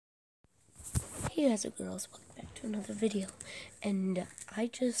Hey guys and girls, welcome back to another video. And I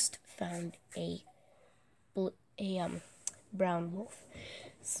just found a brown wolf.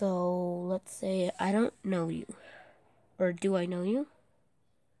 So let's say I don't know you, or do I know you?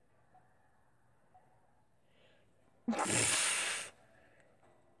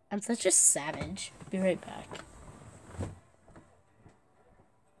 I'm such a savage. Be right back.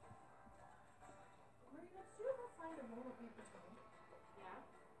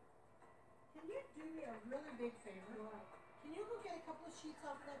 Can you do me a really big favor? Can you go get a couple of sheets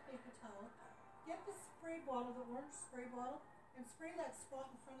off of that paper towel? Get the spray bottle, the orange spray bottle, and spray that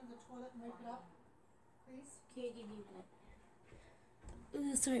spot in front of the toilet and wipe it up, please. Okay, give me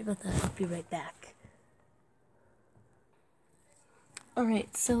that. Sorry about that. I'll be right back.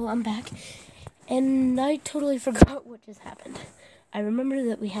 Alright, so I'm back. And I totally forgot what just happened. I remember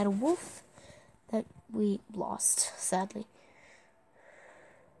that we had a wolf that we lost, sadly.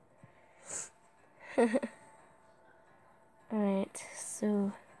 Alright,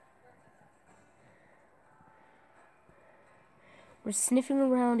 so we're sniffing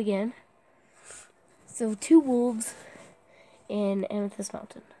around again. So 2 wolves in Amethyst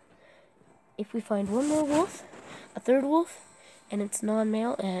Mountain. If we find one more wolf, a 3rd wolf, and it's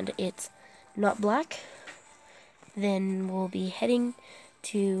non-male and it's not black, then we'll be heading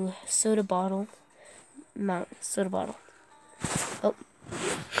to Soda Bottle Mountain. Soda Bottle. Oh.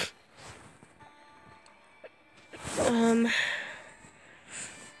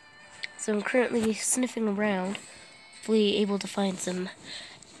 So I'm currently sniffing around, hopefully able to find some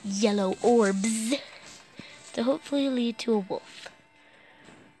yellow orbs to hopefully lead to a wolf.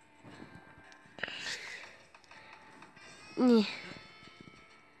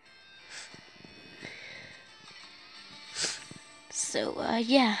 So,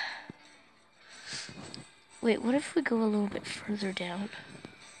 yeah. Wait, what if we go a little bit further down?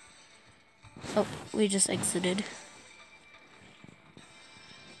 Oh, we just exited.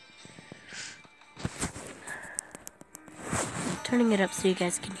 Turning it up so you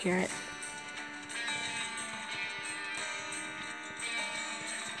guys can hear it.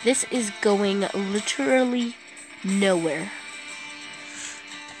 This is going literally nowhere.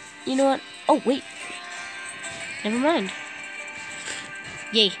 You know what? Oh, wait. Never mind.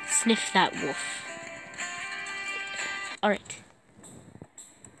 Yay, sniff that wolf. Alright.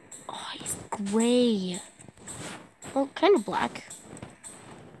 Oh, he's gray. Well, kind of black.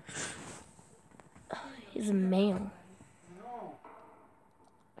 Oh, he's a male.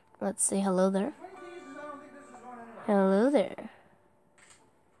 Let's say hello there. Hello there.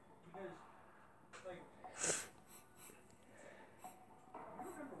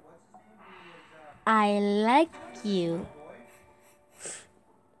 I like you.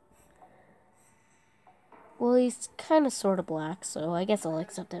 Well, he's kind of sort of black, so I guess I'll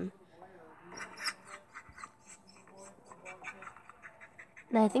accept him.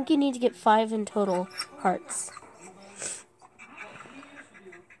 Now, I think you need to get 5 in total hearts.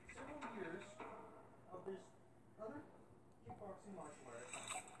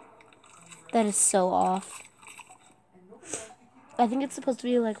 That is so off. I think it's supposed to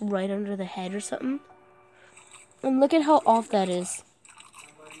be like right under the head or something. And look at how off that is.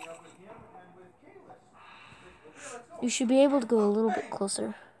 You should be able to go a little bit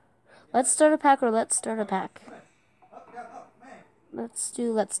closer. Let's start a pack, or let's start a pack. Let's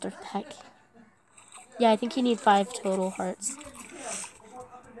start a pack. Yeah, I think you need 5 total hearts.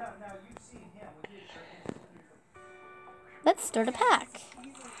 Let's start a pack.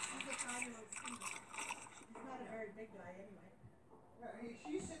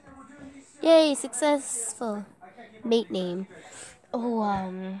 Yay, successful. Mate name. Oh,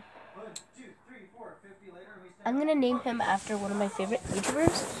 I'm gonna name him after one of my favorite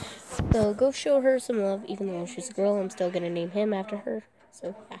YouTubers. So go show her some love, even though she's a girl, I'm still gonna name him after her.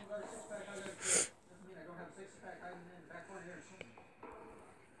 So, yeah.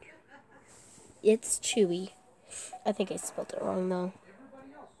 It's Chewy. I think I spelled it wrong, though.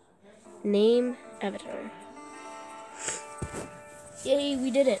 Name, avatar. Yay, we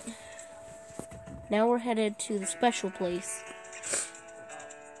did it. Now we're headed to the special place.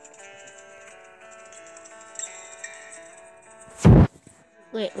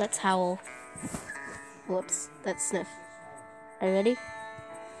 Wait, let's howl. Whoops, that's sniff. Are you ready?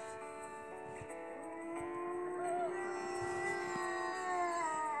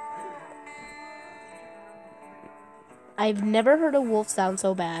 I've never heard a wolf sound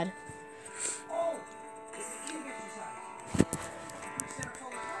so bad.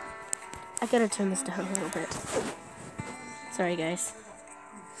 I gotta turn this down a little bit. Sorry, guys.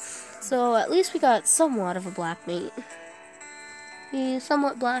 So, at least we got somewhat of a black mate. He's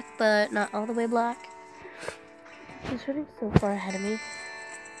somewhat black, but not all the way black. He's running so far ahead of me.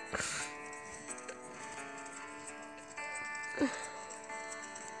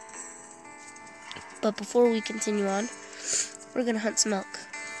 But before we continue on, we're gonna hunt some elk.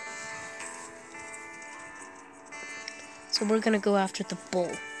 So we're gonna go after the bull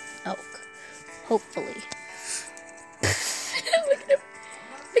elk, hopefully. Look at him.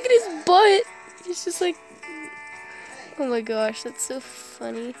 Look at his butt. He's just like, oh my gosh, that's so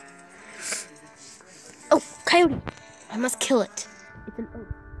funny. Oh, coyote. I must kill it. It's an oak.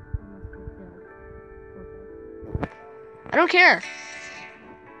 I don't care.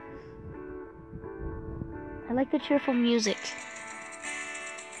 I like the cheerful music.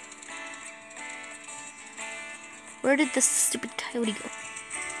 Where did this stupid coyote go?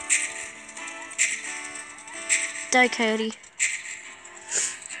 Die, coyote.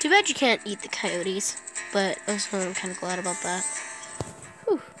 Too bad you can't eat the coyotes, but also I'm kind of glad about that.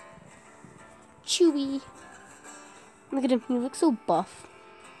 Whew. Chewy. Look at him, he looks so buff.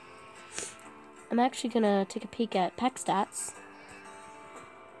 I'm actually gonna take a peek at pack stats.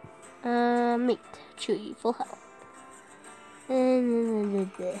 Meat, chewy, full health.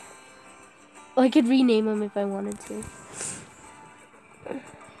 Oh, I could rename him if I wanted to.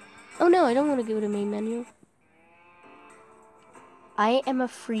 Oh no, I don't want to go to main menu. I am a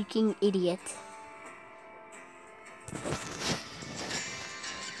freaking idiot.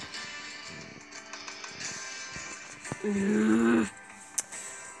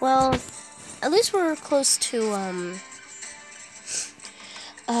 Well, at least we're close to,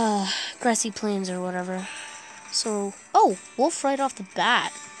 grassy plains or whatever. So, oh, wolf right off the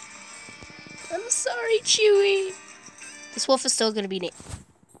bat. I'm sorry, Chewy. This wolf is still gonna be named.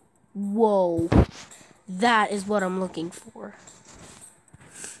 Whoa. That is what I'm looking for.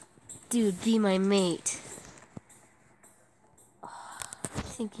 Dude, be my mate. Oh, I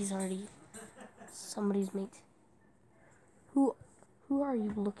think he's already somebody's mate. Who are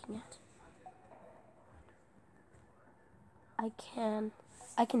you looking at?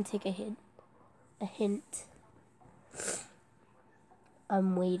 I can take a hint.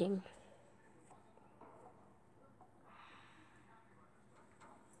 I'm waiting.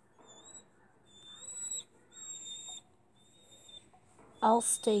 I'll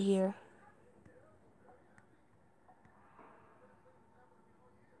stay here.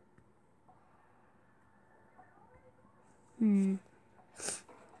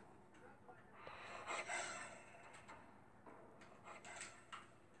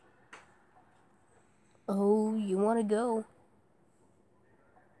 Oh, you want to go?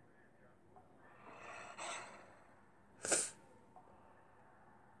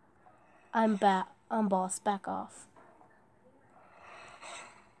 I'm boss, back off.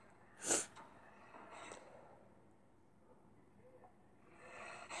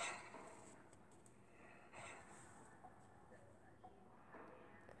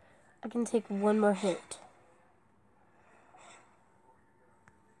 I can take one more hit.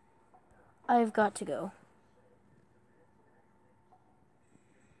 I've got to go.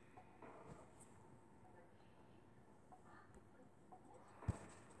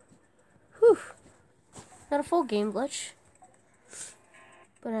 Whew. Not a full game glitch.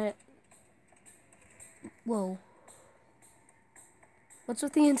 But whoa. What's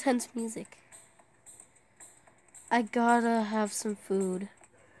with the intense music? I gotta have some food,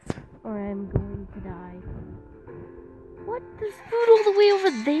 or I'm going to die. What? There's food all the way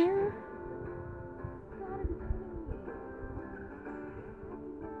over there? Gotta be kidding me.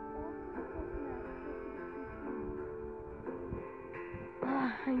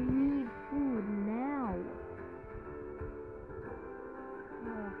 I need food now.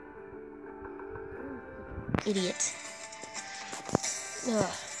 Idiot.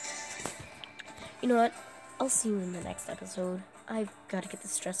 Ugh. You know what? I'll see you in the next episode. I've got to get the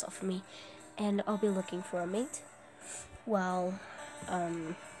stress off of me, and I'll be looking for a mate while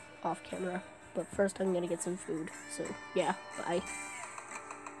off camera. But first I'm gonna get some food. So yeah, bye.